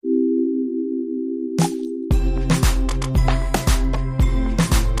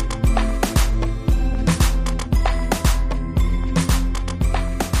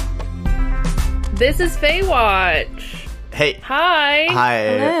This is Faywatch. Hey. Hi. Hi.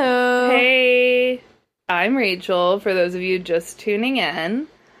 Hello. Hey. I'm Rachel, for those of you just tuning in.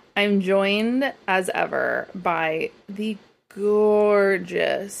 I'm joined, as ever, by the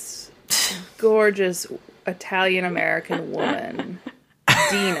gorgeous Italian-American woman,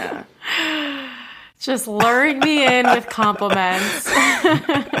 Dina. Just luring me in with compliments.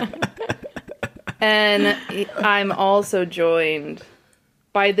 And I'm also joined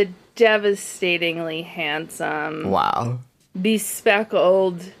by the devastatingly handsome, Wow.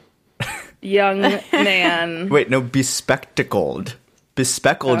 bespectacled young man. Wait, no, bespectacled.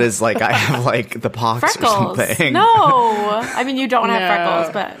 Bespectacled is like I have like the pox Freckles. or something. No. I mean, you don't have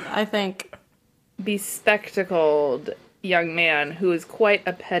freckles, but I think... Bespectacled young man who is quite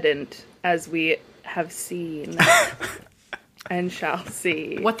a pedant, as we have seen and shall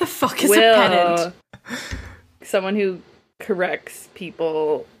see. What the fuck is a pedant? Someone who corrects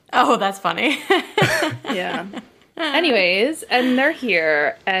people. Oh, that's funny. Yeah. Anyways, and they're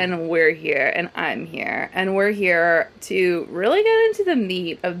here, and we're here, and I'm here, and we're here to really get into the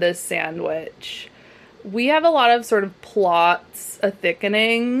meat of this sandwich. We have a lot of sort of plots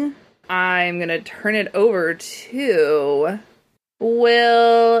a-thickening. I'm going to turn it over to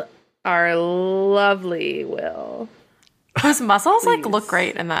Will, our lovely Will. Whose muscles, like, look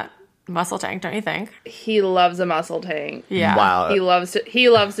great in that muscle tank, don't you think? He loves a muscle tank. Yeah. Wow. He loves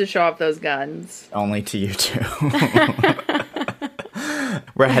to show off those guns. Only to you two.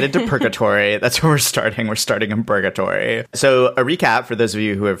 We're headed to Purgatory. That's where we're starting. We're starting in Purgatory. So a recap for those of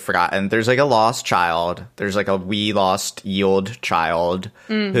you who have forgotten. There's like a lost child. There's like a wee lost yield child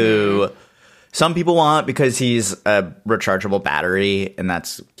who some people want because he's a rechargeable battery and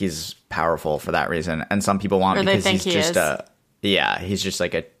he's powerful for that reason. And some people want because he's just he's just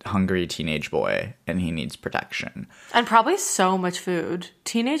like a hungry teenage boy and he needs protection. And probably so much food.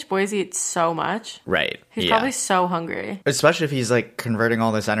 Teenage boys eat so much. Right. He's probably so hungry. Especially if he's like converting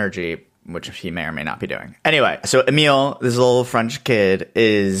all this energy, which he may or may not be doing. Anyway, so Emile, this little French kid,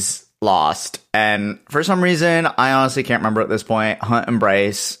 is lost. And for some reason, I honestly can't remember at this point, Hunt and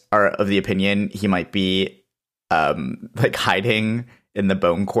Bryce are of the opinion he might be like hiding in the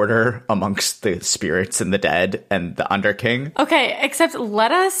bone quarter amongst the spirits and the dead and the Underking. Okay, except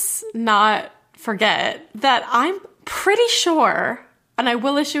let us not forget that I'm pretty sure, and I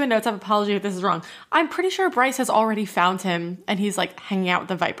will issue a notes of apology if this is wrong, I'm pretty sure Bryce has already found him and he's like hanging out with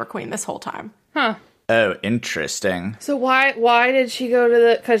the Viper Queen this whole time. Huh. Oh, interesting. So why did she go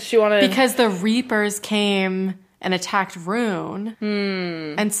to because she wanted... Because the Reapers came and attacked Rune.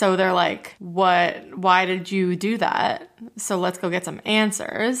 And so they're like, why did you do that? So let's go get some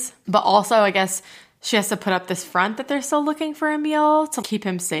answers. But also, I guess she has to put up this front that they're still looking for Emile to keep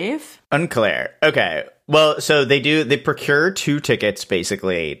him safe. Unclear. Okay. Well, so they procure 2 tickets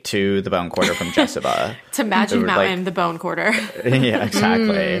basically to the Bone Quarter from Jessica. To Magic Mountain, the Bone Quarter. Yeah,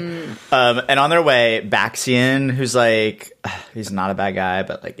 exactly. And on their way, Baxian, who's like, he's not a bad guy,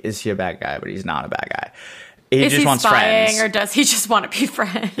 but like, is he a bad guy? But he's not a bad guy. He Is just he wants spying friends. or does he just want to be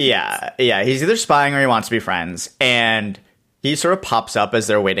friends? Yeah. He's either spying or he wants to be friends. And he sort of pops up as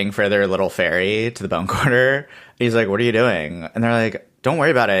they're waiting for their little ferry to the Bone Quarter. He's like, what are you doing? And they're like, don't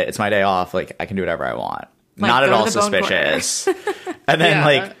worry about it. It's my day off. Like, I can do whatever I want. Like, not at go to all the Bone suspicious. And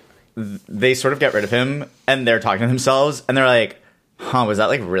then, they sort of get rid of him and they're talking to themselves. And they're like, huh, was that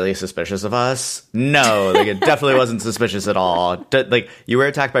like really suspicious of us? No, like it definitely wasn't suspicious at all. Like you were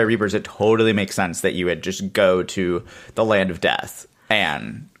attacked by Reapers. It totally makes sense that you would just go to the land of death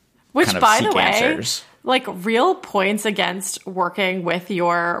and kind of by seek the way, answers. Like real points against working with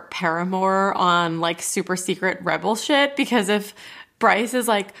your paramour on like super secret rebel shit. Because if Bryce is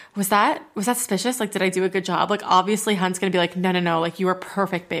like, was that suspicious? Like, did I do a good job? Like, obviously Hunt's gonna be like, no, like you were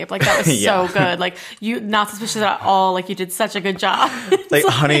perfect, babe. Like that was so good. Like you not suspicious at all. Like you did such a good job. Like,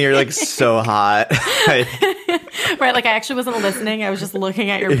 honey, you're like so hot. Right, like I actually wasn't listening. I was just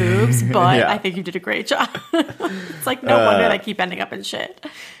looking at your boobs, but I think you did a great job. It's like no wonder they keep ending up in shit.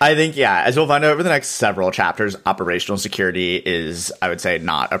 I think, as we'll find out over the next several chapters, operational security is, I would say,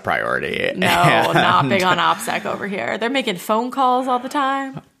 not a priority. No, not big on OPSEC over here. They're making phone calls all the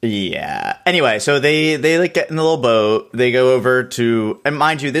time. Yeah. Anyway, so they like get in the little boat. They go over to, and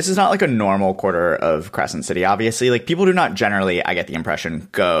mind you, this is not like a normal quarter of Crescent City. Obviously, like people do not generally, I get the impression,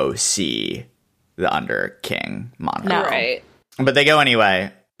 go see the Under King monarch. No. Right. But they go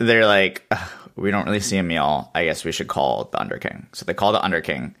anyway. They're like, we don't really see Emile. I guess we should call the Under King. So they call the Under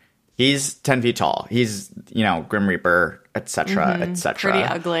King. He's 10 feet tall. He's, Grim Reaper, etc., etc. Pretty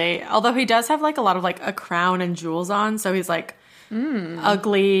ugly. Although he does have like a lot of like a crown and jewels on, so he's like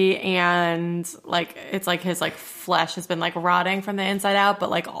ugly and like it's like his like flesh has been like rotting from the inside out, but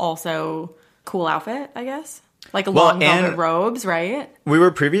like also cool outfit, I guess. Like long velvet robes, right? We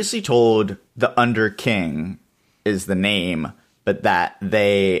were previously told the Under King is the name, but that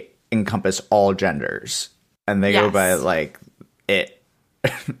they encompass all genders. And they go by, like, it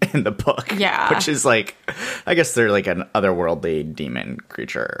in the book. Yeah. Which is, like, I guess they're, like, an otherworldly demon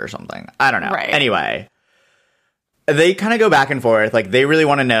creature or something. I don't know. Right. Anyway, they kind of go back and forth. Like, they really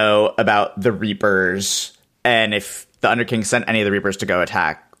want to know about the Reapers and if the Under King sent any of the Reapers to go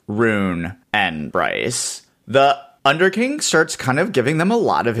attack Rune and Bryce. The Under King starts kind of giving them a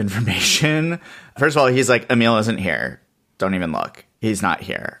lot of information. First of all, he's like, Emil isn't here. Don't even look. He's not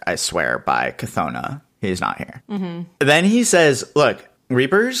here. I swear by Chthona, he's not here. Mm-hmm. Then he says, look,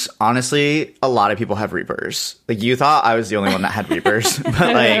 Reapers, honestly, a lot of people have Reapers. Like, you thought I was the only one that had Reapers.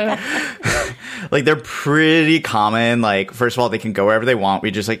 But, like, they're pretty common. Like, first of all, they can go wherever they want.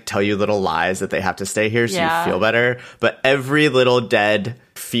 We just, like, tell you little lies that they have to stay here so you feel better. But every little dead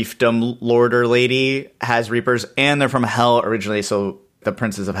fiefdom lord or lady has Reapers. And they're from Hell originally, so the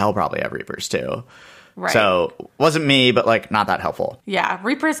princes of Hell probably have Reapers, too. Right. So, wasn't me, but, like, not that helpful. Yeah,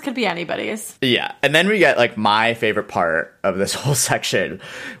 Reapers could be anybody's. Yeah. And then we get, like, my favorite part of this whole section,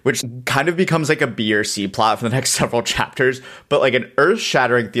 which kind of becomes, like, a B or C plot for the next several chapters, but, like, an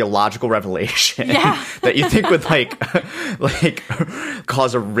earth-shattering theological revelation that you think would, like,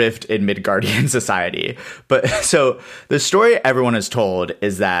 cause a rift in Midgardian society. But, so, the story everyone is told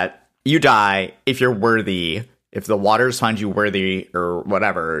is that you die if you're worthy. If the waters find you worthy or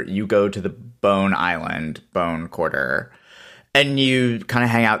whatever, you go to the Bone Island, Bone Quarter, and you kind of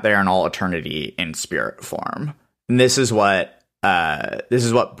hang out there in all eternity in spirit form. And this is what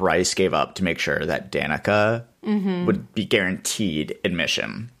Bryce gave up to make sure that Danica would be guaranteed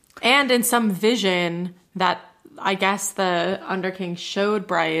admission. And in some vision that I guess the Underking showed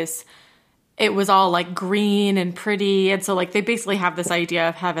Bryce, it was all like green and pretty. And so like they basically have this idea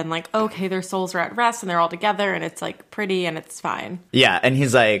of heaven, like, okay, their souls are at rest and they're all together and it's like pretty and it's fine. Yeah. And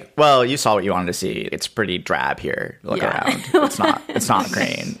he's like, well, you saw what you wanted to see. It's pretty drab here. Look around. It's not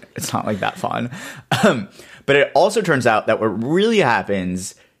green. It's not like that fun. But it also turns out that what really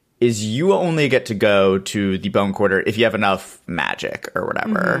happens is you only get to go to the Bone Quarter if you have enough magic or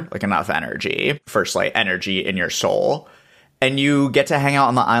whatever, like enough energy, first light energy in your soul. And you get to hang out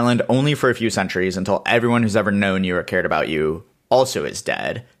on the island only for a few centuries until everyone who's ever known you or cared about you also is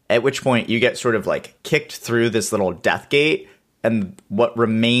dead. At which point you get sort of like kicked through this little death gate, and what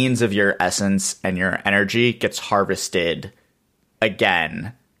remains of your essence and your energy gets harvested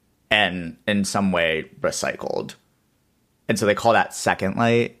again and in some way recycled. And so they call that second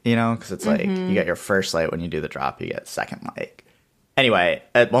light, you know, because it's like you get your first light when you do the drop, you get second light. Anyway,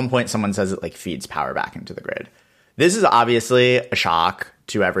 at one point someone says it like feeds power back into the grid. This is obviously a shock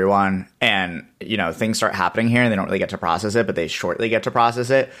to everyone, and, you know, things start happening here and they don't really get to process it, but they shortly get to process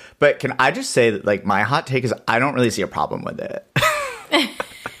it. But can I just say that, like, my hot take is I don't really see a problem with it.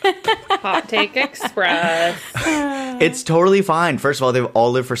 Hot take express. It's totally fine. First of all, they've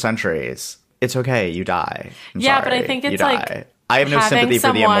all lived for centuries. It's okay. You die. I'm sorry. But I think it's like I have no sympathy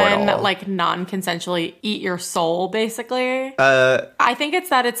for the immortal. Someone like non-consensually eat your soul, basically. I think it's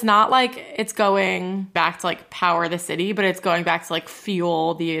that it's not like it's going back to like power the city, but it's going back to like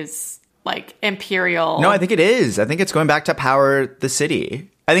fuel these like imperial. No, I think it is. I think it's going back to power the city.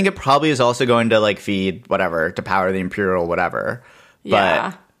 I think it probably is also going to like feed whatever to power the imperial whatever.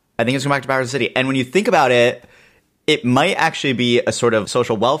 But I think it's going back to power the city. And when you think about it, it might actually be a sort of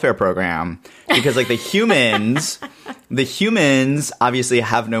social welfare program because like the humans obviously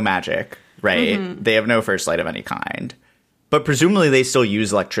have no magic, right? They have no first light of any kind, but presumably they still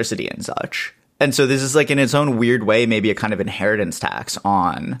use electricity and such. And so this is like in its own weird way, maybe a kind of inheritance tax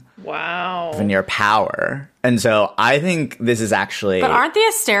on Vanir power. And so I think this is actually. But aren't the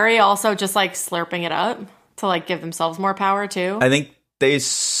Asteri also just like slurping it up to like give themselves more power too? I think they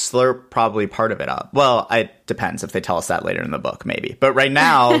slurp probably part of it up. Well, it depends if they tell us that later in the book, maybe. But right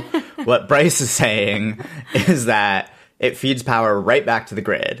now, what Bryce is saying is that it feeds power right back to the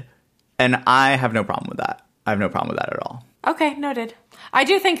grid. And I have no problem with that. I have no problem with that at all. Okay, noted. I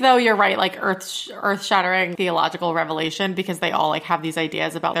do think, though, you're right, like earth-shattering theological revelation, because they all like have these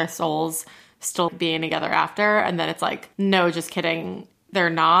ideas about their souls still being together after. And then it's like, no, just kidding. They're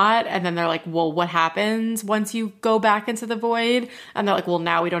not. And then they're like, well, what happens once you go back into the void? And they're like, well,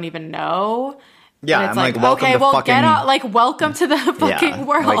 now we don't even know. Yeah, and it's I'm like welcome okay, to well, fucking... get out. Like, welcome to the fucking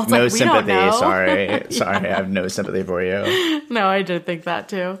world. Like, no sympathy. Sorry. Yeah. I have no sympathy for you. No, I did think that,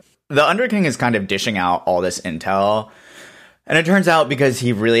 too. The Underking is kind of dishing out all this intel. And it turns out because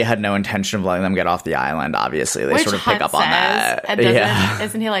he really had no intention of letting them get off the island, obviously. They sort of pick up on that. And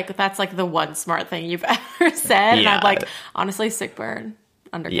isn't he like, that's like the one smart thing you've ever said? And I'm like, honestly, sick burn.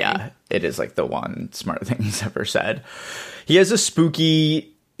 undercutting. Yeah, it is like the one smart thing he's ever said. He has a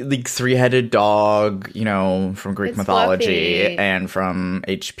spooky, like, three-headed dog, you know, from Greek mythology fluffy. and from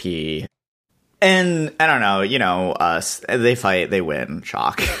HP. And I don't know, you know, they fight, they win.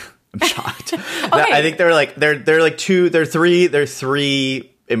 Shock. I'm shocked. I think they're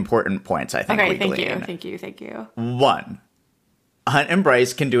three important points, I think. Okay, thank you. One, Hunt and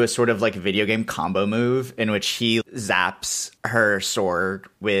Bryce can do a sort of like video game combo move in which he zaps her sword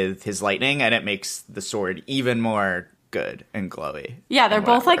with his lightning, and it makes the sword even more good and glowy. Yeah, they're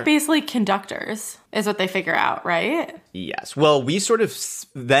both like basically conductors, is what they figure out, right? Yes. Well, we sort of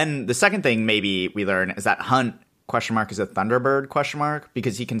then the second thing maybe we learn is that Hunt is a Thunderbird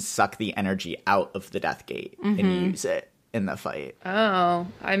because he can suck the energy out of the Death Gate and use it in the fight. Oh,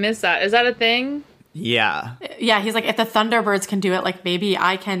 I missed that. Is that a thing? Yeah. Yeah, he's like, if the Thunderbirds can do it, like maybe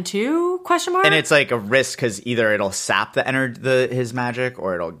I can too? ? And it's like a risk because either it'll sap his magic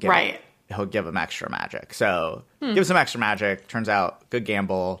or it'll give he'll give him extra magic. So gives him extra magic. Turns out good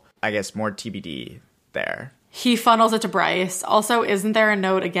gamble. I guess more TBD there. He funnels it to Bryce. Also, isn't there a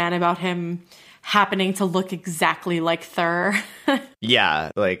note again about him happening to look exactly like Thur?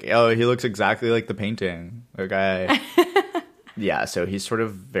 Yeah, like, oh, he looks exactly like the painting. Okay. Yeah, so he's sort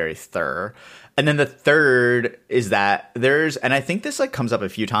of very Thur. And then the third is that and I think this like comes up a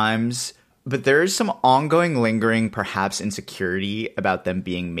few times, but there's some ongoing lingering, perhaps insecurity about them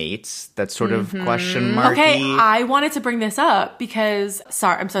being mates. That's sort of question marky. Okay, I wanted to bring this up because,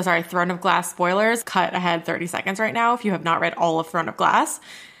 I'm so sorry, Throne of Glass spoilers, cut ahead 30 seconds right now if you have not read all of Throne of Glass.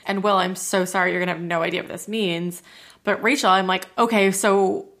 And Will, I'm so sorry, you're going to have no idea what this means. But Rachel, I'm like, okay,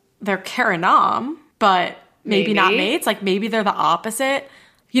 so they're Karanom, but maybe not mates? Like maybe they're the opposite?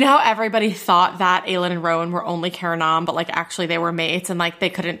 You know how everybody thought that Aelin and Rowan were only Karanom, but like actually they were mates and like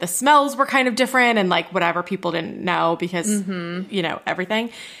the smells were kind of different and like whatever, people didn't know because, you know, everything.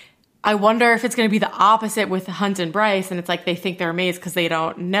 I wonder if it's going to be the opposite with Hunt and Bryce and it's like they think they're mates because they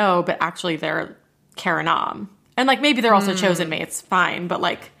don't know, but actually they're Karanom. And like maybe they're also chosen mates, fine, but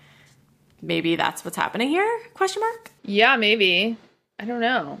like maybe that's what's happening here? ? Yeah, maybe. I don't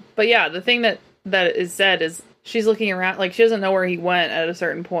know. But yeah, the thing that is said is she's looking around, like she doesn't know where he went at a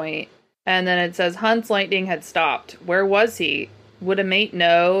certain point. And then it says Hunt's lightning had stopped. Where was he? Would a mate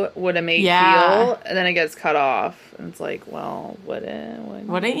know? Would a mate feel? And then it gets cut off. And it's like, well,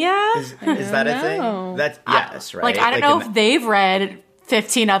 wouldn't ya? Is that a thing? That's yes, right? Like, I don't know if they've read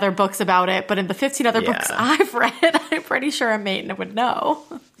 15 other books about it, but in the 15 other books I've read, I'm pretty sure a mate would know.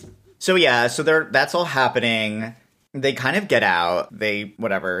 So yeah, so that's all happening. They kind of get out. They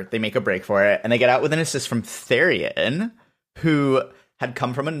make a break for it, and they get out with an assist from Therian, who had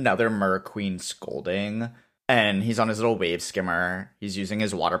come from another Mer Queen scolding, and he's on his little wave skimmer. He's using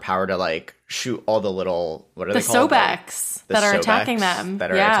his water power to like shoot all the little the Sobeks that are attacking them.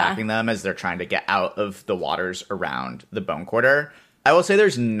 That are attacking them as they're trying to get out of the waters around the Bone Quarter. I will say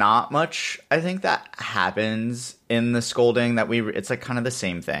there's not much, I think, that happens in the scolding it's like kind of the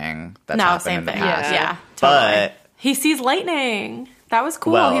same thing that's happened in the past. Yeah, totally. But he sees lightning. That was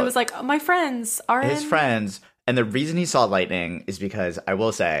cool. Well, he was like, oh, my friends are his friends. And the reason he saw lightning is because, I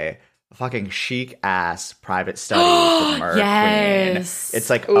will say, a fucking chic-ass private study for Mer Queen. It's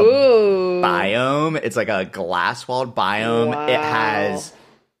like a biome. It's like a glass-walled biome. Wow. It has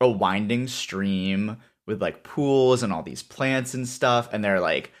a winding stream with like pools and all these plants and stuff, and they're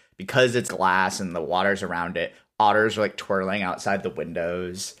like, because it's glass and the water's around it, otters are like twirling outside the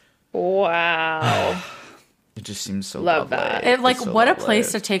windows. Wow. It just seems so love lovely. It like so what lovely. A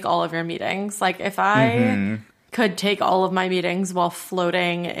place to take all of your meetings. Like if I could take all of my meetings while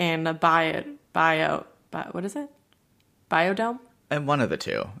floating in a what is it? Biodome? And one of the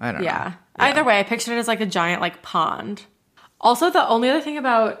two. I don't know. Yeah. Either way, I pictured it as like a giant like pond. Also, the only other thing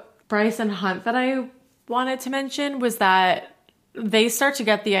about Bryce and Hunt that I wanted to mention was that they start to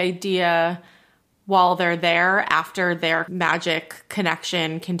get the idea while they're there after their magic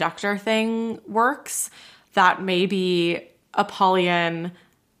connection conductor thing works that maybe Apollyon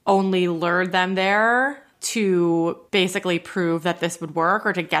only lured them there to basically prove that this would work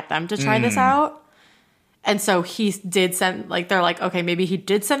or to get them to try this out. And so he did send, like, they're like, okay, maybe he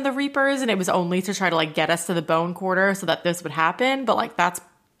did send the Reapers and it was only to try to like get us to the Bone Quarter so that this would happen. But like that's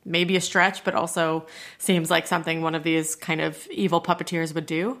maybe a stretch, but also seems like something one of these kind of evil puppeteers would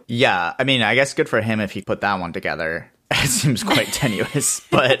do. Yeah, I mean, I guess good for him if he put that one together. It seems quite tenuous,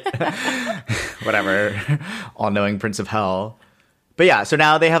 but whatever. All-knowing Prince of Hell. But yeah, so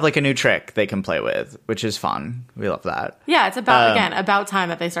now they have like a new trick they can play with, which is fun. We love that. Yeah, it's about time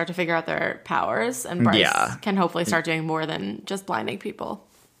that they start to figure out their powers, and Bryce can hopefully start doing more than just blinding people.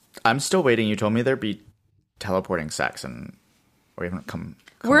 I'm still waiting. You told me there'd be teleporting sex or We haven't come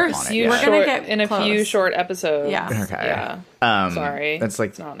We're upon it we're yet. gonna get in a close. few short episodes. Yeah. Okay. Yeah. Sorry. That's like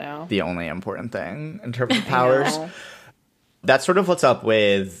it's not now. the only important thing in terms of powers. No. That's sort of what's up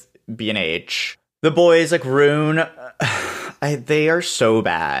with B&H. The boys, like Rune, they are so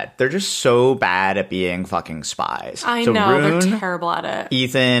bad. They're just so bad at being fucking spies. I so know, Rune, they're terrible at it.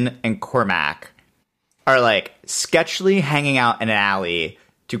 Ethan, and Cormac are like sketchily hanging out in an alley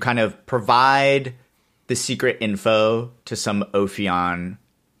to kind of provide the secret info to some Ophion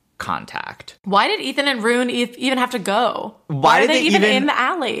contact. Why did Ethan and Rune even have to go? Why are did they they even even- in the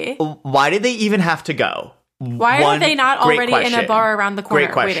alley? Why did they even have to go? Why are they not Great already in a question. bar around the corner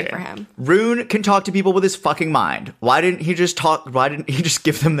Great question. waiting for him? Rune can talk to people with his fucking mind. Why didn't he just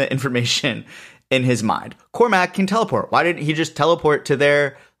give them the information in his mind? Cormac can teleport. Why didn't he just teleport to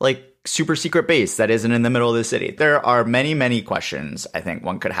their like super secret base that isn't in the middle of the city? There are many, many questions I think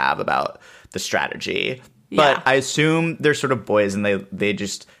one could have about the strategy. But Yeah. I assume they're sort of boys and they've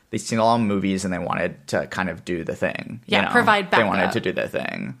seen a lot of movies and they wanted to kind of do the thing. Yeah, you know? provide They backup. wanted to do the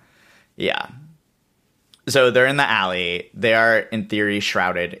thing. Yeah. So they're in the alley. They are, in theory,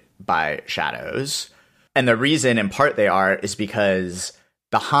 shrouded by shadows. And the reason, in part, they are is because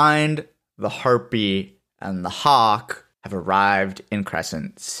the Hind, the Harpy, and the Hawk have arrived in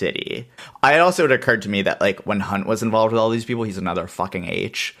Crescent City. It also had occurred to me that, like, when Hunt was involved with all these people, he's another fucking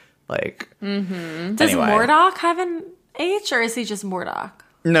H. Like, Does anyway. Mordok have an H, or is he just Mordok?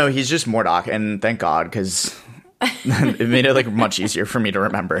 No, he's just Mordok, and thank God, because it made it, like, much easier for me to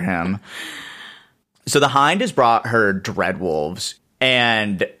remember him. So the Hind has brought her Dreadwolves,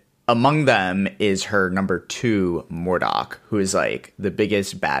 and among them is her number 2, Mordok, who is, like, the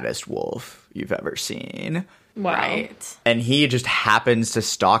biggest, baddest wolf you've ever seen. Wow. Right. And he just happens to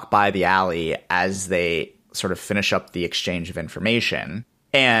stalk by the alley as they sort of finish up the exchange of information.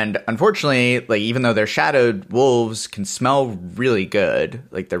 And unfortunately, like, even though they're shadowed, wolves can smell really good.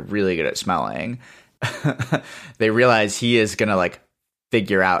 Like, they're really good at smelling. They realize he is going to, like,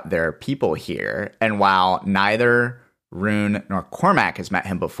 figure out there are people here. And while neither Rune nor Cormac has met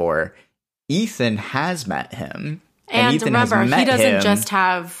him before, Ethan has met him. And Ethan has remember, he met doesn't him. just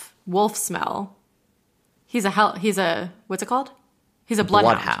have wolf smell. He's a what's it called? He's a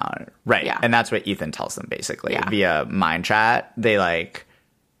bloodhound. Right. Yeah. And that's what Ethan tells them, basically. Yeah. Via Mind Chat. They, like,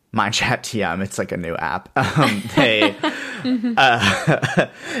 Mind Chat TM. It's like a new app.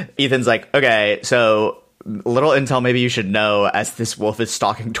 Ethan's like, okay, so little intel maybe you should know as this wolf is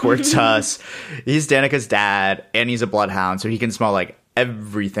stalking towards us. He's Danica's dad, and he's a bloodhound, so he can smell, like,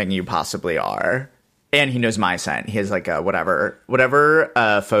 everything you possibly are. And he knows my scent. He has, like, a whatever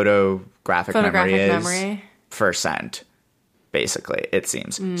photographic memory is memory. for scent, basically, it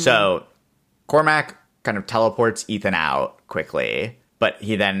seems. So Cormac kind of teleports Ethan out quickly, but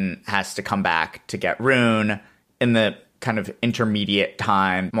he then has to come back to get Rune. In the kind of intermediate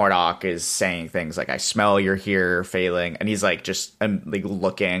time, Mordok is saying things like, I smell you're here, failing. And he's like just like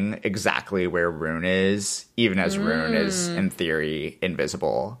looking exactly where Rune is, even as Rune is, in theory,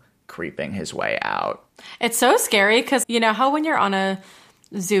 invisible, creeping his way out. It's so scary because you know how when you're on a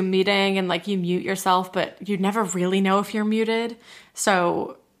Zoom meeting and like you mute yourself, but you never really know if you're muted.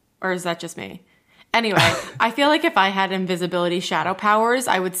 So, or is that just me? Anyway, I feel like if I had invisibility shadow powers,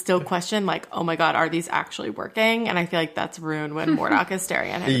 I would still question like, oh my God, are these actually working? And I feel like that's Rune when Mordok is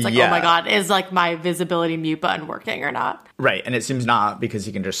staring at him. It's like, Yeah. oh my God, is like my visibility mute button working or not? Right. And it seems not, because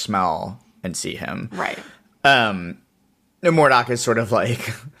he can just smell and see him. Right. And Mordok is sort of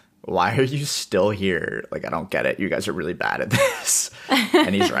like, why are you still here? Like, I don't get it. You guys are really bad at this.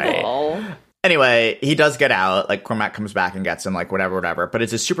 And he's right. Lol. Anyway, he does get out. Like, Cormac comes back and gets him, like, whatever. But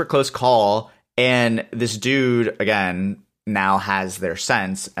it's a super close call. And this dude, again, now has their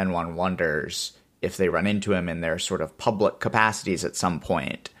sense. And one wonders if they run into him in their sort of public capacities at some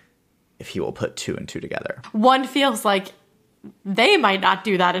point, if he will put 2 and 2 together. One feels like they might not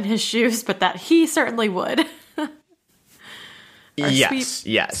do that in his shoes, but that he certainly would.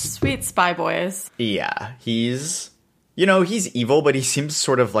 Yes. Sweet spy boys. Yeah. He's evil, but he seems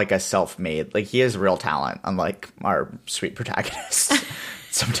sort of like a self-made. Like, he has real talent, unlike our sweet protagonists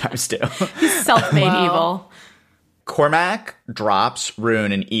sometimes do. Self-made evil. Cormac drops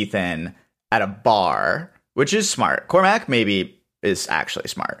Rune and Ethan at a bar, which is smart. Cormac maybe is actually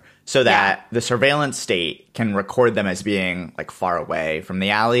smart, so that the surveillance state can record them as being, like, far away from the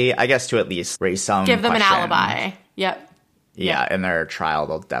alley, I guess, to at least raise some Give them question. an alibi. Yep. Yeah, in their trial,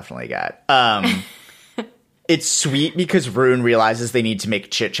 they'll definitely get. It's sweet because Rune realizes they need to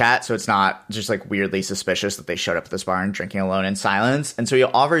make chit-chat, so it's not just, like, weirdly suspicious that they showed up at this bar and drinking alone in silence. And so he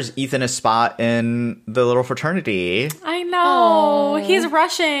offers Ethan a spot in the little fraternity. I know. He's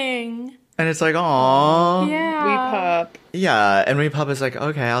rushing. And it's like, aw. Yeah. We pop. Yeah, and Pup is like,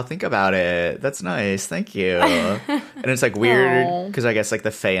 okay, I'll think about it. That's nice, thank you. And it's like weird because I guess like the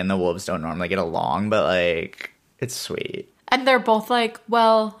Fae and the wolves don't normally get along, but like it's sweet. And they're both like,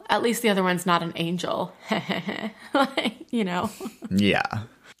 well, at least the other one's not an angel. Like, you know. Yeah.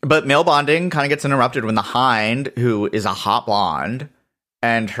 But male bonding kind of gets interrupted when the Hind, who is a hot blonde,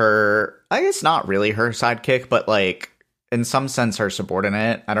 and her, I guess not really her sidekick, but like in some sense her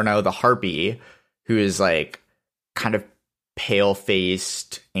subordinate, I don't know, the Harpy, who is like kind of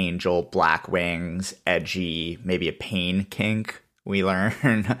pale-faced angel, black wings, edgy, maybe a pain kink, we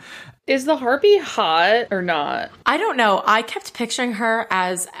learn. Is the Harpy hot or not? I don't know. I kept picturing her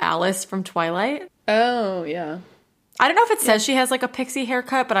as Alice from Twilight. Oh, yeah. I don't know if it says she has like a pixie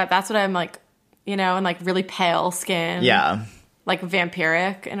haircut, but that's what I'm like, you know, and like really pale skin. Yeah. Like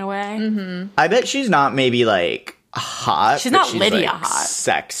vampiric in a way. Mm-hmm. I bet she's not maybe like hot. She's not Lydia like, hot.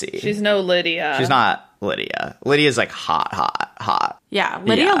 Sexy. She's no Lydia. She's not Lydia. Lydia's like hot. Yeah,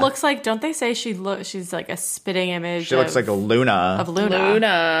 Lydia Yeah. looks like, don't they say she's like a spitting image She looks like a Luna. of Luna.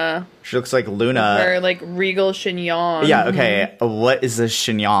 Luna. She looks like Luna. Her like regal chignon. Yeah, okay. What is a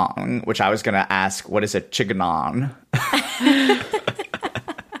chignon? Which I was going to ask, what is a chignon?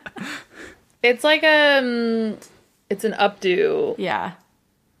 It's like it's an updo. Yeah.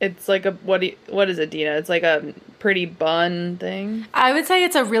 It's like a what is it, Dina? It's like a pretty bun thing. I would say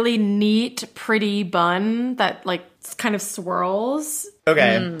it's a really neat, pretty bun that like kind of swirls.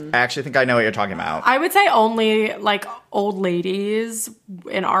 Okay. I actually think I know what you're talking about. I would say only like old ladies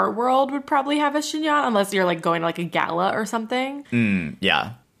in our world would probably have a chignon unless you're like going to like a gala or something.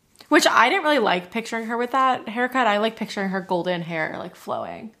 Yeah. Which I didn't really like picturing her with that haircut. I like picturing her golden hair like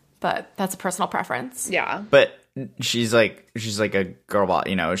flowing. But that's a personal preference. Yeah. But she's like a girl boss,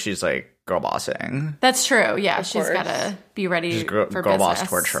 you know, she's like girl bossing. That's true. Yeah, she's course. got to be ready She's for girl business. boss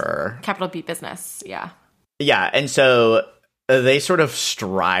torture. Capital B business. Yeah. Yeah, and so they sort of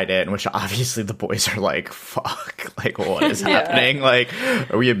stride in, which obviously the boys are like, fuck, like what is happening? Like,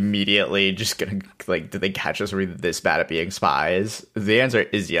 are we immediately just gonna, like, did they catch us? Are we this bad at being spies? The answer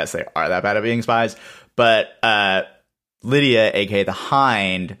is yes, they are that bad at being spies. But Lydia, aka the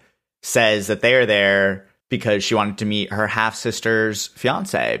Hind, says that they are there because she wanted to meet her half-sister's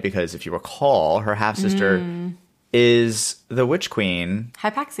fiance, because if you recall, her half-sister is the witch queen,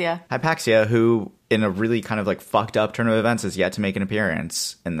 Hypaxia, who in a really kind of like fucked up turn of events has yet to make an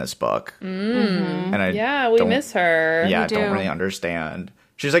appearance in this book. And we miss her. Yeah, We do. don't really understand.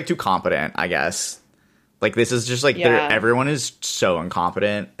 She's like too competent, I guess. Like this is just like Yeah. everyone is so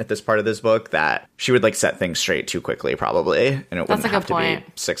incompetent at this part of this book that she would like set things straight too quickly, probably, and it That's wouldn't a have good to be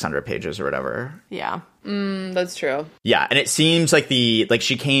point. 600 pages or whatever. Yeah. That's true. Yeah, and it seems like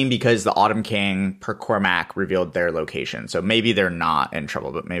she came because the Autumn King per Cormac revealed their location. So maybe they're not in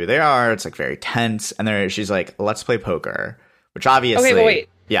trouble, but maybe they are. It's like very tense, and she's like, "Let's play poker," which obviously. Okay, but wait.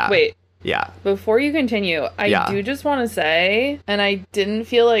 Yeah. Wait. Yeah. Before you continue, I do just want to say, and I didn't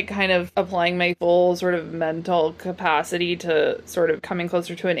feel like kind of applying my full sort of mental capacity to sort of coming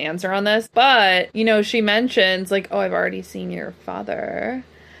closer to an answer on this, but, you know, she mentions, like, oh, I've already seen your father.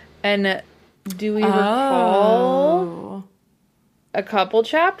 And do we recall a couple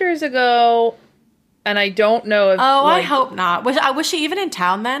chapters ago, and I don't know if... Oh, like, I hope not. Was she even in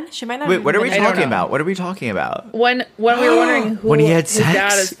town then? She might not. Wait, have what are we been in talking town. about? What are we talking about? When we were wondering who When he had his sex?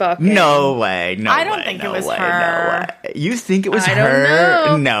 dad is fucking. No way. No I don't way, think no it was way, her. No way. You think it was I her?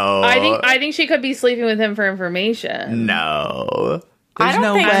 don't No. know. I think she could be sleeping with him for information. No. I There's don't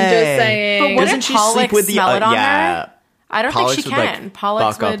no think- way. I'm just saying. But wouldn't Doesn't she Pollux sleep with the smell it on yeah? her? I don't Pollux think she would, can. like,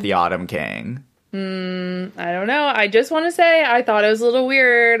 Pollux fuck would. up the Autumn King. I don't know. I just want to say I thought it was a little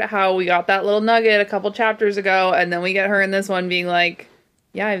weird how we got that little nugget a couple chapters ago, and then we get her in this one being like,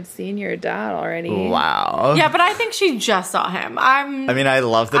 yeah, I've seen your dad already. Wow. Yeah, but I think she just saw him. I mean, I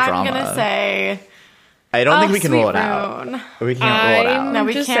love the drama. I'm gonna say. I don't think we can sweet rule it out. Rune. We can't rule it out. No,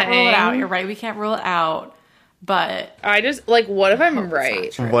 we Just can't rule it saying. out. You're right. We can't rule it out. But I just, like, what if I'm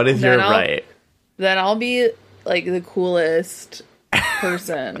right? What if you're Then right? Then I'll be, like, the coolest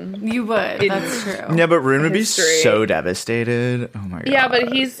person. you would. That's true. Yeah, but Rune would be History. so devastated. Oh my god. Yeah,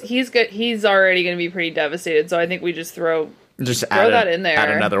 but he's good. He's already going to be pretty devastated, so I think we just throw just throw that in there.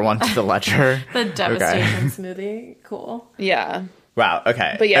 Add another one to the ledger. The devastation smoothie. Cool. Yeah. Wow.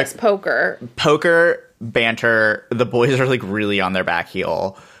 Okay. But yes, poker. Poker, banter. The boys are like really on their back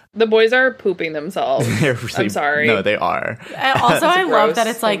heel. The boys are pooping themselves. They're really, I'm sorry. No, they are. Also, I love gross that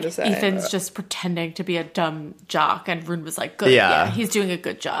it's like thing to say, Ethan's but- just pretending to be a dumb jock, and Rune was like, "Good, Yeah. yeah, he's doing a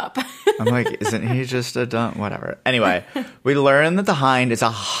good job." I'm like, isn't he just a dumb whatever? Anyway, we learn that the Hind is a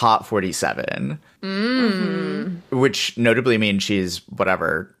hot 47. which notably means she's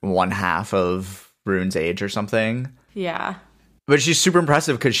whatever, one half of Rune's age or something. Yeah. But she's super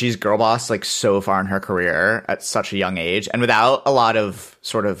impressive because she's girl boss like so far in her career at such a young age and without a lot of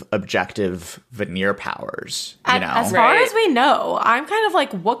sort of objective veneer powers, you know? As far as we know, I'm kind of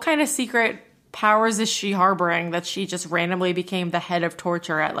like, what kind of secret powers is she harboring that she just randomly became the head of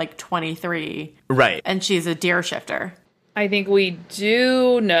torture at like 23? Right. And she's a deer shifter. I think we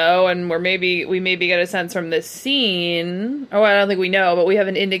do know, and we maybe get a sense from this scene. Oh, I don't think we know, but we have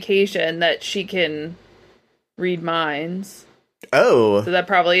an indication that she can read minds. Oh. So that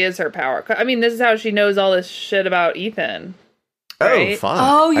probably is her power. I mean, this is how she knows all this shit about Ethan. Right? Oh, fuck.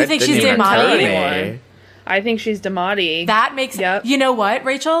 Oh, you think she's Damati? I think she's Damati. That makes... Yep. You know what,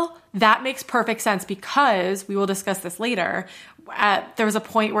 Rachel? That makes perfect sense because, we will discuss this later, there was a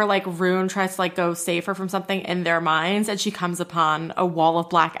point where, like, Rune tries to, like, go save her from something in their minds, and she comes upon a wall of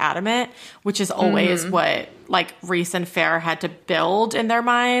black adamant, which is always what, like, Reese and Fair had to build in their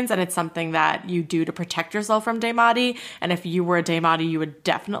minds, and it's something that you do to protect yourself from Damati, and if you were a Damati, you would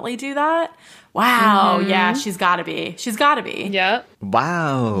definitely do that. Wow, yeah, she's gotta be. She's gotta be. Yep.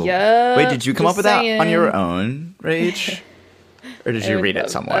 Wow. Yep. Wait, did you come up with that on your own, Rach? Or did you read it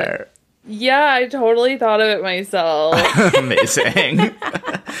somewhere? Yeah, I totally thought of it myself. Amazing.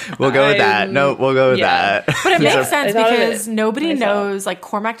 We'll go with that. No, we'll go with that. But it makes sense because nobody knows, like,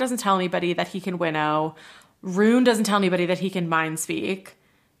 Cormac doesn't tell anybody that he can winnow. Rune doesn't tell anybody that he can mind speak.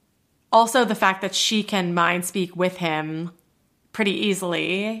 Also, the fact that she can mind speak with him pretty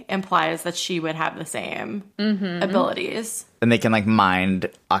easily implies that she would have the same abilities. And they can, like, mind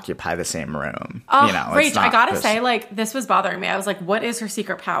occupy the same room. Oh, you know, Rach, I gotta say, like, this was bothering me. I was like, what is her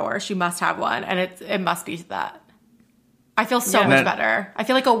secret power? She must have one, and it must be that. I feel so much better. I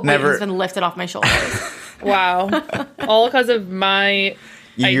feel like a weight has been lifted off my shoulders. Wow. All because of my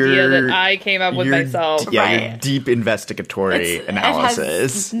idea that I came up with myself. Yeah, your deep investigatory analysis.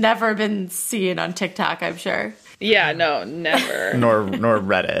 It has never been seen on TikTok, I'm sure. Yeah, no, never. nor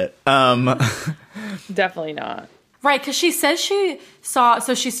Reddit. Definitely not. Right, because she says she saw...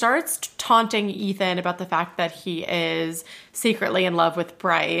 So she starts taunting Ethan about the fact that he is secretly in love with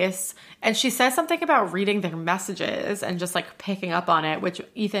Bryce. And she says something about reading their messages and just, like, picking up on it, which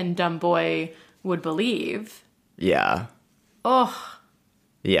Ethan, dumb boy, would believe. Yeah. Oh.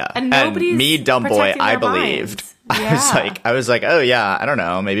 Yeah. And nobody's me, dumb boy, I believed. Yeah. I was like, oh, yeah, I don't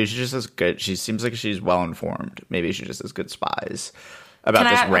know. Maybe she's just as good. She seems like she's well-informed. Maybe she's just as good spies about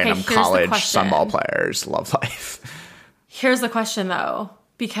this random college sunball player's love life. Here's the question, though,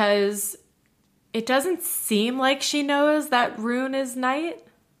 because it doesn't seem like she knows that Rune is Knight.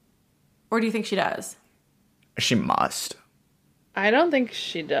 Or do you think she does? She must. I don't think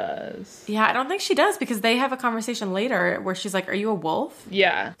she does. Yeah, I don't think she does because they have a conversation later where she's like, are you a wolf?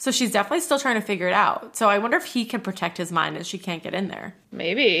 Yeah. So she's definitely still trying to figure it out. So I wonder if he can protect his mind and she can't get in there.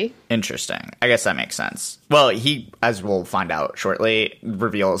 Maybe. Interesting. I guess that makes sense. Well, he, as we'll find out shortly,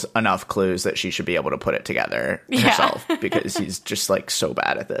 reveals enough clues that she should be able to put it together herself because he's just like so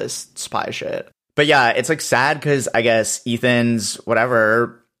bad at this spy shit. But yeah, it's like sad because I guess Ethan's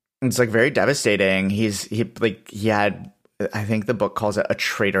whatever, it's like very devastating. He had, I think the book calls it a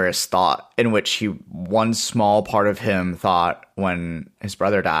traitorous thought, in which one small part of him thought when his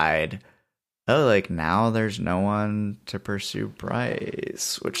brother died, oh, like now there's no one to pursue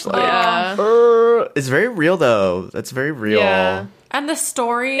Bryce, which like it's very real though. That's very real. Yeah. And the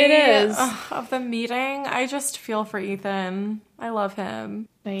story it is of the meeting, I just feel for Ethan. I love him.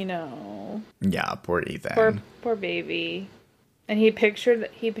 I know. Yeah, poor Ethan. Poor baby. And he pictured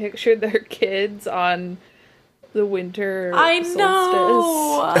their kids on the winter solstice.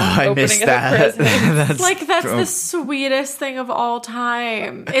 I missed that. that's the sweetest thing of all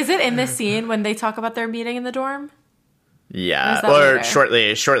time. Is it in this scene when they talk about their meeting in the dorm? Yeah, or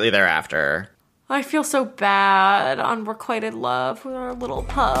shortly thereafter. I feel so bad on Requited Love with our little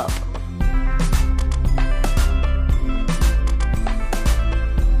pup.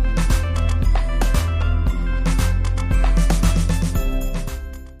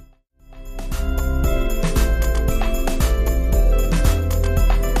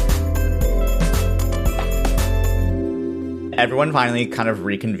 Everyone finally kind of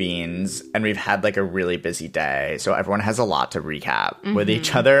reconvenes, and we've had like a really busy day, so everyone has a lot to recap with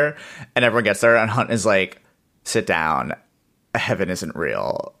each other, and everyone gets there, and Hunt is like, sit down, heaven isn't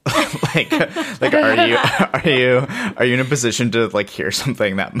real. like are you in a position to like hear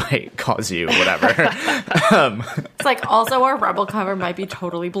something that might cause you whatever? It's like, also our rebel cover might be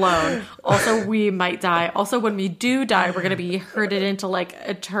totally blown, also we might die, also when we do die we're gonna be herded into like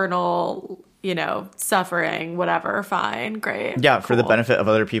eternal suffering, whatever, fine, great. Yeah, for the benefit of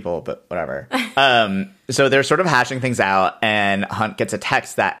other people, but whatever. So they're sort of hashing things out, and Hunt gets a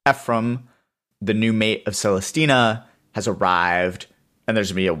text that Ephraim, the new mate of Celestina, has arrived, and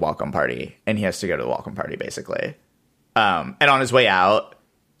there's going to be a welcome party, and he has to go to the welcome party, basically. And on his way out,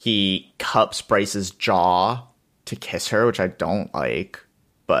 he cups Bryce's jaw to kiss her, which I don't like,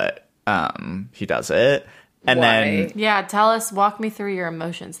 but he does it. And then walk me through your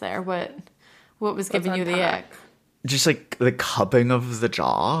emotions there. What was giving you the ick? Just like the cupping of the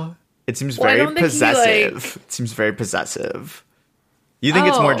jaw. It seems very possessive. It seems very possessive. You think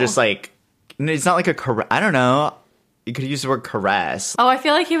it's more just like, it's not like a I don't know. You could use the word caress. Oh, I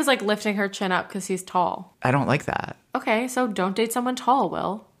feel like he was like lifting her chin up because he's tall. I don't like that. Okay, so don't date someone tall,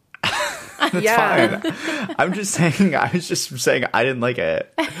 Will. That's fine. I was just saying I didn't like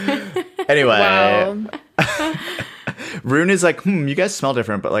it. Anyway. Rune is like, you guys smell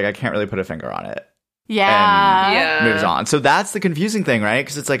different, but like I can't really put a finger on it. Yeah. And moves on. So that's the confusing thing, right?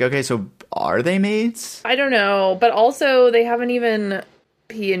 Because it's like, okay, so are they mates? I don't know. But also they haven't even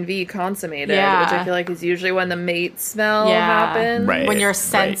P&V consummated, which I feel like is usually when the mate smell happens. Right. When your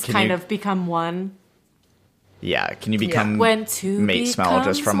scents kind of become one. Yeah. Can you become mate smell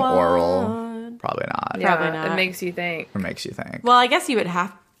just from oral? Probably not. Yeah, Probably not. It makes you think. Well, I guess you would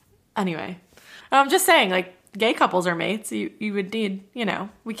have. Anyway. I'm just saying, like, gay couples are mates. You would need,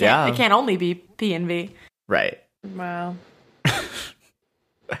 we can't. It can't only be P&V. Right. Wow.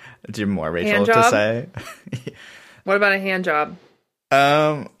 Do you have more, Rachel, to say? What about a hand job?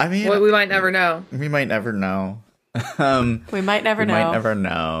 I mean, we might never know. We might never know. We might never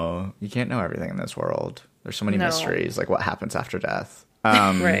know. You can't know everything in this world. There's so many mysteries, like what happens after death.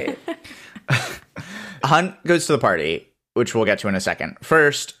 Right. Hunt goes to the party, which we'll get to in a second.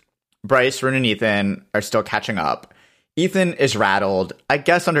 First, Bryce, Rune, and Ethan are still catching up. Ethan is rattled, I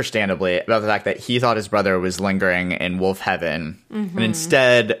guess understandably, about the fact that he thought his brother was lingering in Wolf Heaven, and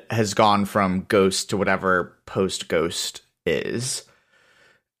instead has gone from ghost to whatever post-ghost is.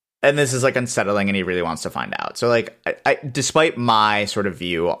 And this is like unsettling, and he really wants to find out. So like, I despite my sort of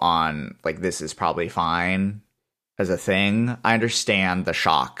view on like this is probably fine as a thing, I understand the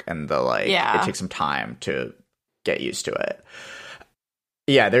shock and the like. It takes some time to get used to it.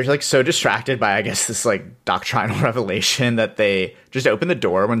 Yeah, they're like so distracted by, I guess, this like doctrinal revelation that they just open the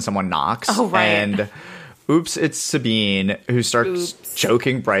door when someone knocks. Oh, right. And oops, it's Sabine who starts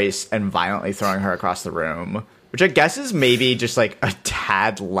choking Bryce and violently throwing her across the room, which I guess is maybe just like a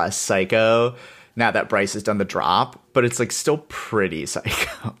tad less psycho now that Bryce has done the drop, but it's like still pretty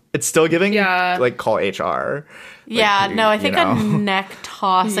psycho. It's still giving like call HR. I think a neck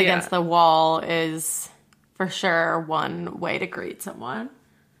toss against the wall is for sure one way to greet someone.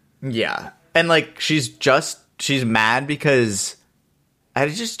 Yeah. And like she's mad because I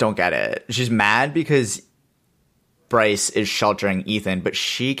just don't get it. She's mad because Bryce is sheltering Ethan, but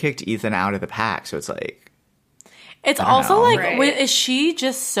she kicked Ethan out of the pack, so it's like it's also like, is she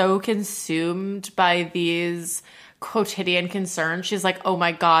just so consumed by these quotidian concerns? She's like, oh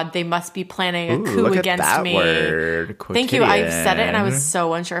my God, they must be planning a coup against me. Word, thank you. I said it and I was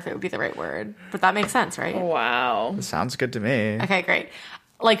so unsure if it would be the right word, but that makes sense, right? Wow. It sounds good to me. Okay, great.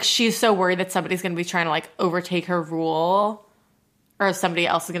 Like she's so worried that somebody's going to be trying to like overtake her rule, or somebody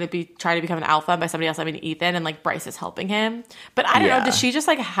else is going to be trying to become an alpha. By somebody else, I mean Ethan, and like Bryce is helping him. But I don't know. Does she just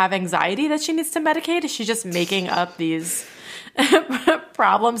like have anxiety that she needs to medicate? Is she just making up these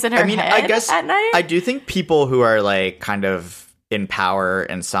problems in her head I guess at night? I do think people who are like kind of in power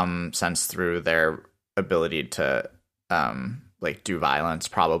in some sense through their ability to like do violence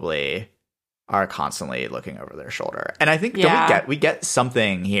probably are constantly looking over their shoulder. And I think we get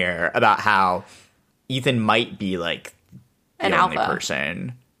something here about how Ethan might be like the only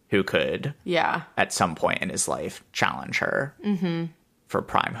person who could at some point in his life challenge her for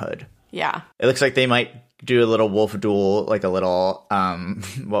primehood. Yeah. It looks like they might do a little wolf duel, like a little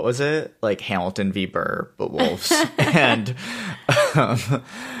what was it? Like Hamilton v. Burr, but wolves. And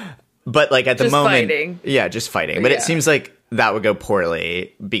but like at the moment just fighting. But it seems like that would go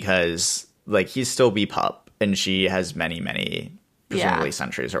poorly because like he's still B-Pup and she has many presumably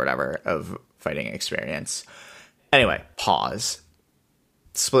centuries or whatever of fighting experience. Anyway, pause.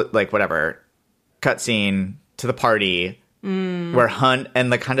 Split, like, whatever. Cutscene to the party where Hunt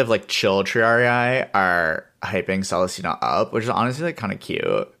and the kind of, like, chill Triarii are hyping Celestina up, which is honestly, like, kind of cute.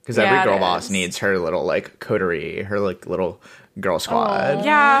 Because every girl boss needs her little, like, coterie, her, like, little girl squad. Oh,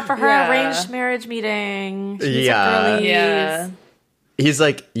 yeah, for her arranged marriage meeting. She's He's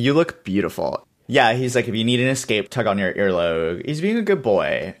like, you look beautiful. Yeah, he's like, if you need an escape, tug on your earlobe. He's being a good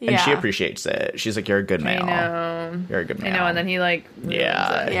boy. And she appreciates it. She's like, you're a good male. I know. You're a good male. I know, and then he like he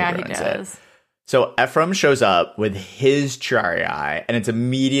does. It. So Ephraim shows up with his cherry eye, and it's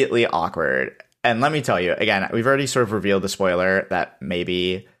immediately awkward. And let me tell you, again, we've already sort of revealed the spoiler that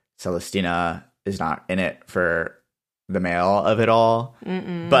maybe Celestina is not in it for the male of it all.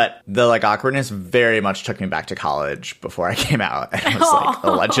 But the like awkwardness very much took me back to college before I came out and was like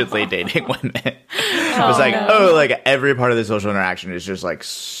allegedly dating women. I was like, like every part of the social interaction is just like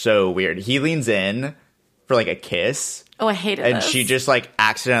so weird. He leans in for like a kiss. Oh, I hated and this. she just like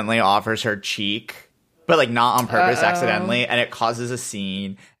accidentally offers her cheek, but like not on purpose, accidentally, and it causes a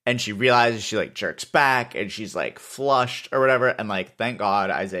scene. And she realizes she like jerks back and she's like flushed or whatever. And like, thank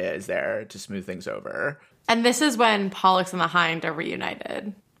God Isaiah is there to smooth things over. And this is when Pollux and the Hind are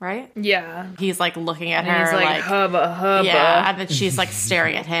reunited, right? Yeah. He's like looking at And her he's like, hubba, hubba. Yeah, and then she's like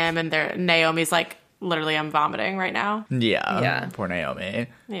staring at him, and Naomi's like, literally, I'm vomiting right now. Yeah. Poor Naomi.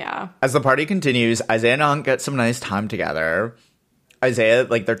 Yeah. As the party continues, Isaiah and Hunt get some nice time together. Isaiah,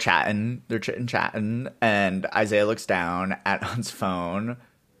 like, they're chitting, and Isaiah looks down at Hunt's phone,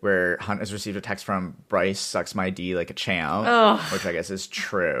 where Hunt has received a text from Bryce sucks my D like a champ, which I guess is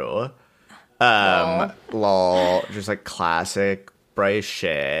true. Lol. Just like classic Bryce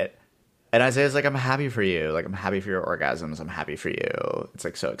shit. And Isaiah's like, I'm happy for you. Like, I'm happy for your orgasms. I'm happy for you. It's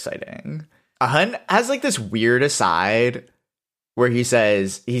like so exciting. Hunt has like this weird aside where he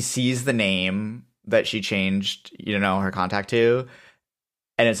says he sees the name that she changed, her contact to.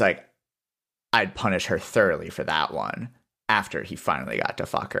 And it's like, I'd punish her thoroughly for that one after he finally got to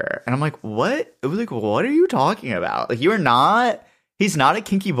fuck her. And I'm like, what? It was like, what are you talking about? Like, he's not a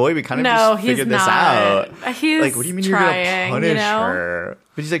kinky boy. We kind of just figured this out. He's like, what do you mean trying, you're going to punish her?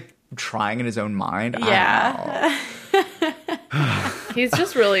 But he's like trying in his own mind. Yeah. I don't know. He's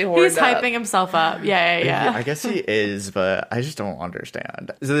just really horned He's hyping himself up. Yeah. I guess he is, but I just don't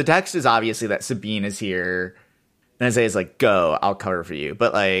understand. So the text is obviously that Sabine is here. And Isaiah's like, go, I'll cover for you.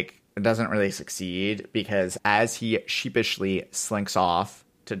 But like, it doesn't really succeed because as he sheepishly slinks off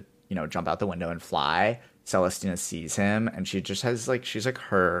to, jump out the window and fly, Celestina sees him and she just has like, she's like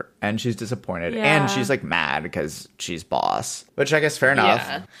hurt and she's disappointed and she's like mad because she's boss, which I guess fair enough.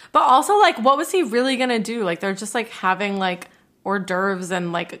 Yeah. But also like, what was he really going to do? Like, they're just like having like hors d'oeuvres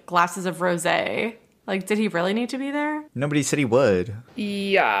and like glasses of rosé. Like, did he really need to be there? Nobody said he would.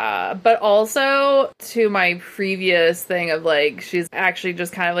 Yeah, but also to my previous thing of like, she's actually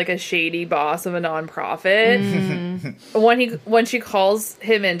just kind of like a shady boss of a nonprofit. When she calls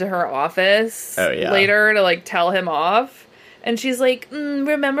him into her office later to like tell him off, and she's like,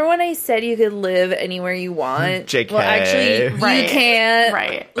 remember when I said you could live anywhere you want? JK. Well, actually, Right. you can't.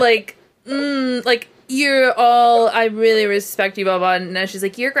 Right. Like, you're all, I really respect you, blah, blah. And now she's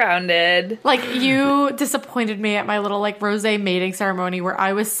like, you're grounded. Like, you disappointed me at my little, like, rosé mating ceremony where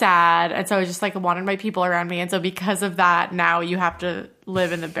I was sad. And so I just, like, wanted my people around me. And so because of that, now you have to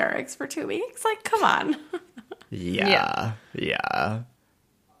live in the barracks for 2 weeks. Like, come on. Yeah.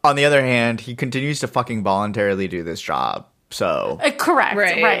 On the other hand, he continues to fucking voluntarily do this job. So. Correct.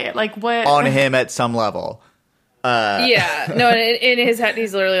 Right. Like, what? On him at some level. Yeah. No, in his head,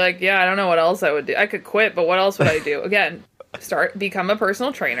 he's literally like, yeah, I don't know what else I would do. I could quit, but what else would I do? Again, become a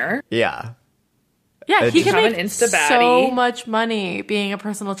personal trainer. Yeah. Yeah, he can make an Insta-baddie. so much money being a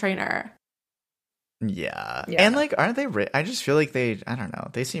personal trainer. Yeah. And, like, aren't they rich? I just feel like I don't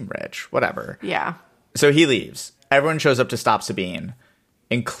know. They seem rich. Whatever. Yeah. So he leaves. Everyone shows up to stop Sabine,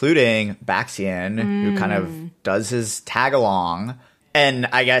 including Baxian, who kind of does his tag along. And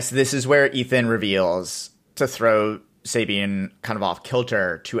I guess this is where Ethan reveals to throw Sabine kind of off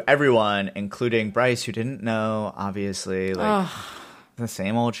kilter to everyone, including Bryce, who didn't know, obviously, like the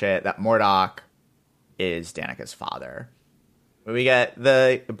same old shit, that Mordok is Danica's father. We get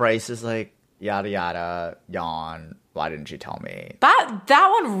Bryce is like, yada yada, yawn, why didn't you tell me?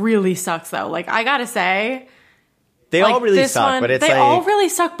 That one really sucks, though. Like, I gotta say, they all really suck, but it's they like, all really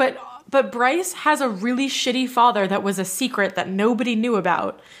suck, but Bryce has a really shitty father that was a secret that nobody knew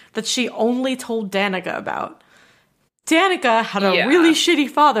about, that she only told Danica about. Danica had a really shitty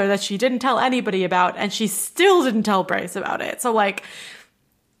father that she didn't tell anybody about, and she still didn't tell Bryce about it. So, like,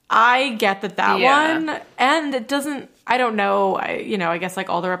 I get that one, and it doesn't, I don't know, I guess, like,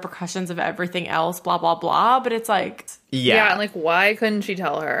 all the repercussions of everything else, blah, blah, blah, but it's like... Yeah, and, like, why couldn't she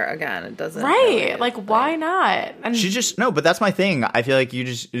tell her? Again, it doesn't... Right, like, why not? And she just... No, but that's my thing. I feel like you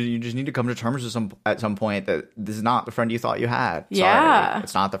just need to come to terms with at some point that this is not the friend you thought you had. Yeah. Sorry,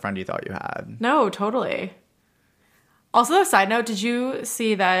 it's not the friend you thought you had. No, totally. Also, a side note, did you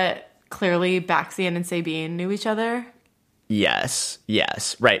see that clearly Baxian and Sabine knew each other? Yes.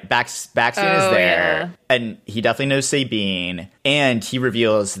 Right. Baxian is there, and he definitely knows Sabine, and he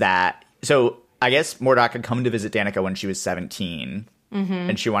reveals that... So, I guess Mordok had come to visit Danica when she was 17,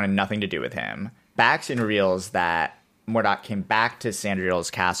 and she wanted nothing to do with him. Baxton reveals that Mordok came back to Sandriel's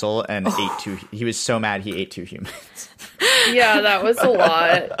castle and he was so mad he ate 2 humans. Yeah, that was a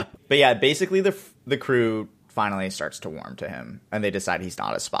lot. But yeah, basically the crew finally starts to warm to him, and they decide he's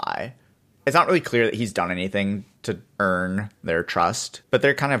not a spy. It's not really clear that he's done anything to earn their trust, but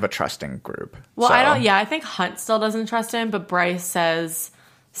they're kind of a trusting group. Well, so. I think Hunt still doesn't trust him, but Bryce says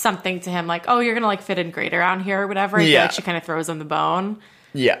something to him like, oh, you're going to like fit in great around here or whatever. I feel like she kind of throws him the bone.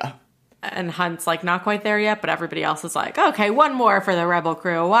 Yeah. And Hunt's like not quite there yet, but everybody else is like, okay, one more for the rebel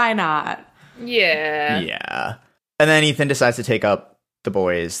crew. Why not? Yeah. Yeah. And then Ethan decides to take up the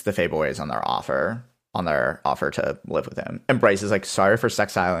Fae boys on their offer to live with him. And Bryce is like, sorry for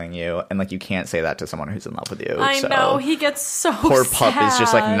sexiling you. And like, you can't say that to someone who's in love with you. I know. He gets so poor sad. Pup is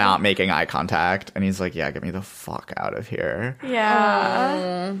just like not making eye contact. And he's like, yeah, get me the fuck out of here.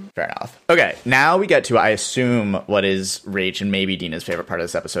 Yeah. Fair enough. Okay. Now we get to, I assume, what is Rach and maybe Dina's favorite part of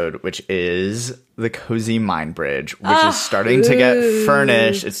this episode, which is the cozy mind bridge, which is starting to get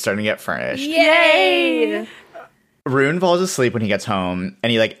furnished. It's starting to get furnished. Yay! Rune falls asleep when he gets home,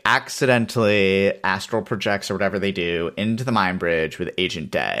 and he like accidentally astral projects or whatever they do into the mind bridge with Agent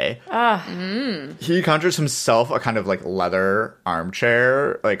Day. He conjures himself a kind of like leather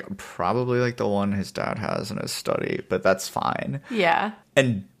armchair, like probably like the one his dad has in his study, but that's fine. Yeah.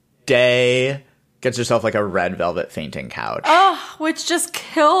 And Day gets herself like a red velvet fainting couch. Oh, which just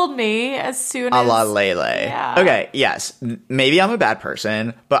killed me as soon as... A la Lele. Yeah. Okay, yes. Maybe I'm a bad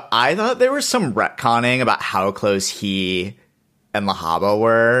person, but I thought there was some retconning about how close he and Lahaba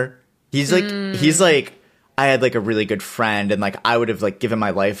were. He's like, I had like a really good friend and like I would have like given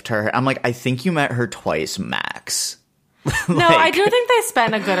my life to her. I'm like, I think you met her twice max. No, I do think they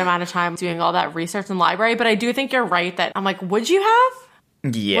spent a good amount of time doing all that research in the library, but I do think you're right that I'm like, would you have?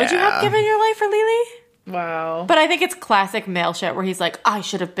 Yeah. Would you have given your life for Lily? Wow. But I think it's classic male shit where he's like, I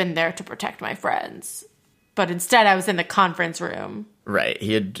should have been there to protect my friends. But instead I was in the conference room. Right.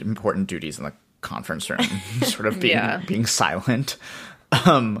 He had important duties in the conference room, sort of being silent.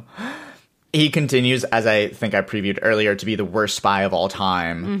 He continues, as I think I previewed earlier, to be the worst spy of all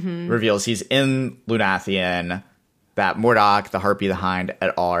time. Reveals he's in Lunathian, that Mordok, the Harpy, the Hind,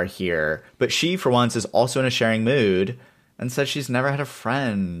 et al. Are here. But she, for once, is also in a sharing mood. And says she's never had a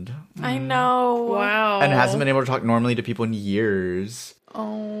friend. I know. Wow. And hasn't been able to talk normally to people in years.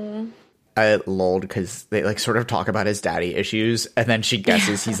 Oh. I lulled because they like sort of talk about his daddy issues. And then she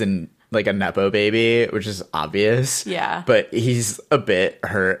guesses he's in like a Nepo baby, which is obvious. Yeah. But he's a bit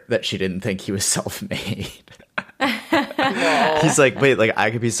hurt that she didn't think he was self-made. He's like, wait, like I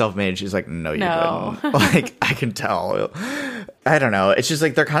could be self-made. She's like, no, you couldn't. Like, I can tell. I don't know. It's just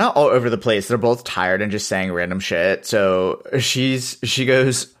like they're kind of all over the place. They're both tired and just saying random shit. So she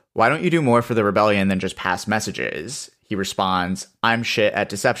goes, why don't you do more for the rebellion than just pass messages? He responds, I'm shit at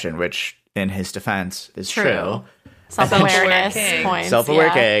deception, which in his defense is true. Self-awareness points. Self-aware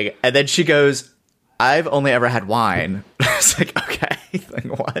king. And then she goes, I've only ever had wine. It's like, okay. Like,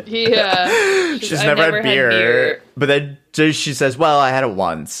 what? Yeah. She's never had beer. But then she says, well, I had it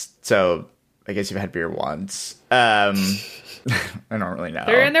once. So I guess you've had beer once. I don't really know.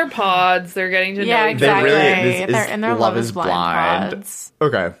 They're in their pods. They're getting to know each other. They're in their Love is Blind pods.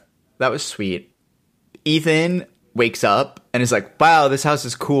 Okay. That was sweet. Ethan wakes up and is like, wow, this house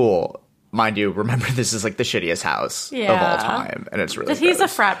is cool. Mind you, remember this is like the shittiest house of all time. And it's really he's a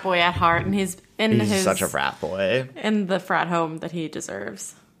frat boy at heart and he's such a frat boy. In the frat home that he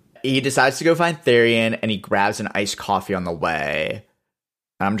deserves. He decides to go find Therian and he grabs an iced coffee on the way.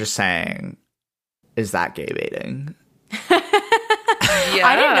 And I'm just saying, is that gay baiting? Yeah.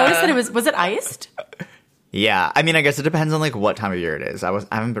 I didn't notice that was it iced? Yeah. I mean, I guess it depends on like what time of year it is. I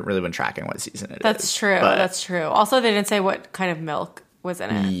haven't really been tracking what season it is. That's true. That's true. Also, they didn't say what kind of milk was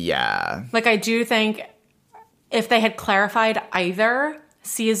in it. Yeah. Like, I do think if they had clarified either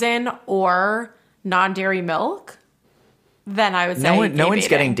season or non-dairy milk, then I would say no one's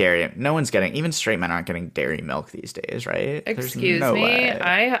getting dairy. No one's getting, even straight men aren't getting dairy milk these days, right? Excuse me.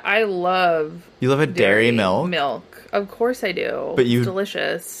 I love You love a dairy milk? Milk. Of course I do. But it's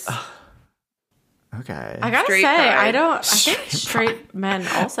delicious. Okay. I gotta Straight say, pride. I think straight men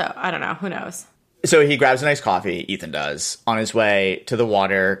also. I don't know. Who knows? So he grabs a nice coffee, Ethan does, on his way to the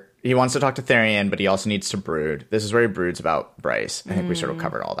water. He wants to talk to Therian, but he also needs to brood. This is where he broods about Bryce. I think we sort of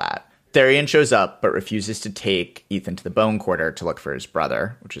covered all that. Therian shows up, but refuses to take Ethan to the Bone Quarter to look for his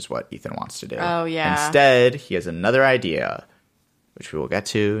brother, which is what Ethan wants to do. Oh, yeah. Instead, he has another idea, which we will get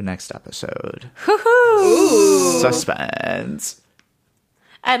to next episode. Hoo-hoo! Suspense.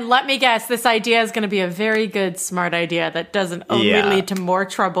 And let me guess, this idea is going to be a very good, smart idea that doesn't only lead to more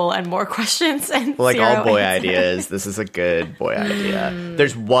trouble and more questions. And like all boy answers. ideas, this is a good boy idea.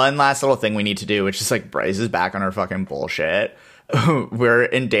 There's one last little thing we need to do, which is like Bryce is back on her fucking bullshit. We're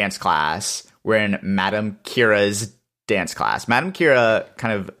in dance class. We're in Madame Kira's dance class. Madame Kira,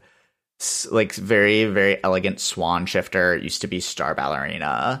 kind of like very, very elegant swan shifter, used to be star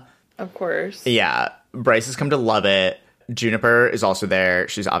ballerina. Of course. Yeah. Bryce has come to love it. Juniper is also there.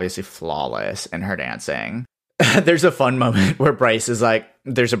 She's obviously flawless in her dancing. There's a fun moment where Bryce is like,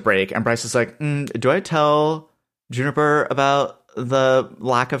 there's a break, and Bryce is like, do I tell Juniper about the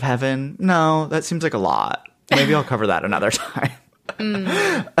lack of heaven? No, that seems like a lot. Maybe I'll cover that another time.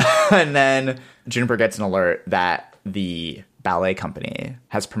 And then Juniper gets an alert that the ballet company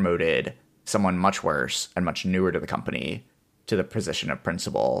has promoted someone much worse and much newer to the company to the position of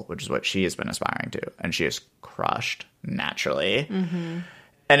principal, which is what she has been aspiring to. And she is crushed naturally.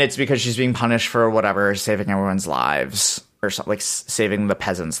 And it's because she's being punished for whatever, saving everyone's lives, or like saving the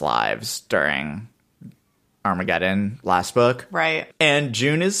peasants' lives during Armageddon last book. Right. And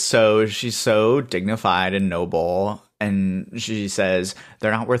June she's so dignified and noble. And she says,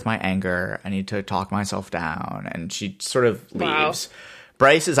 they're not worth my anger. I need to talk myself down. And she sort of leaves. Wow.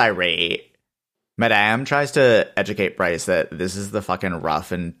 Bryce is irate. Madame tries to educate Bryce that this is the fucking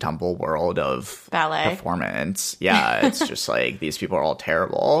rough and tumble world of ballet performance. Yeah, it's just like, these people are all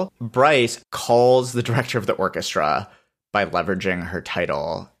terrible. Bryce calls the director of the orchestra by leveraging her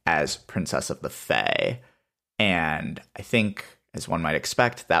title as Princess of the Fae. And I think, as one might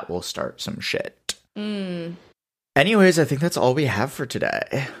expect, that will start some shit. Anyways, I think that's all we have for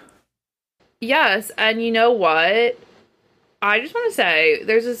today. Yes, and you know what? I just want to say,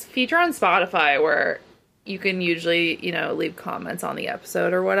 there's this feature on Spotify where you can usually, leave comments on the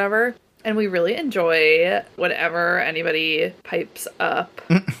episode or whatever. And we really enjoy whatever anybody pipes up,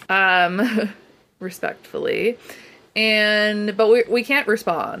 respectfully. But we can't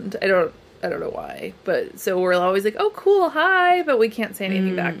respond. I don't know why, but so we're always like, oh, cool, hi, but we can't say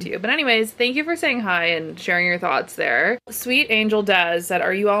anything back to you. But anyways, thank you for saying hi and sharing your thoughts there. Sweet Angel Des said,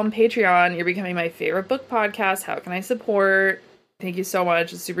 are you all on Patreon? You're becoming my favorite book podcast. How can I support? Thank you so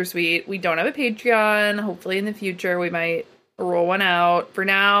much. It's super sweet. We don't have a Patreon. Hopefully in the future we might roll one out. For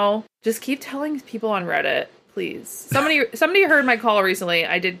now, just keep telling people on Reddit, please. Somebody heard my call recently.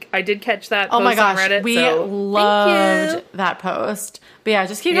 I did catch that post my gosh, on Reddit. We so loved that post. But yeah,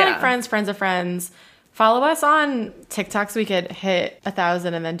 just keep telling friends of friends. Follow us on TikTok so we could hit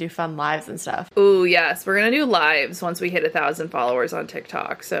 1,000 and then do fun lives and stuff. Ooh, yes. We're going to do lives once we hit 1,000 followers on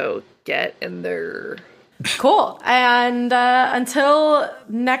TikTok. So get in there. Cool. And until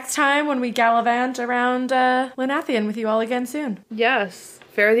next time when we gallivant around Lunathian with you all again soon. Yes.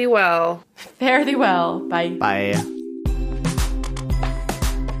 Fare thee well. Fare thee well. Bye. Bye.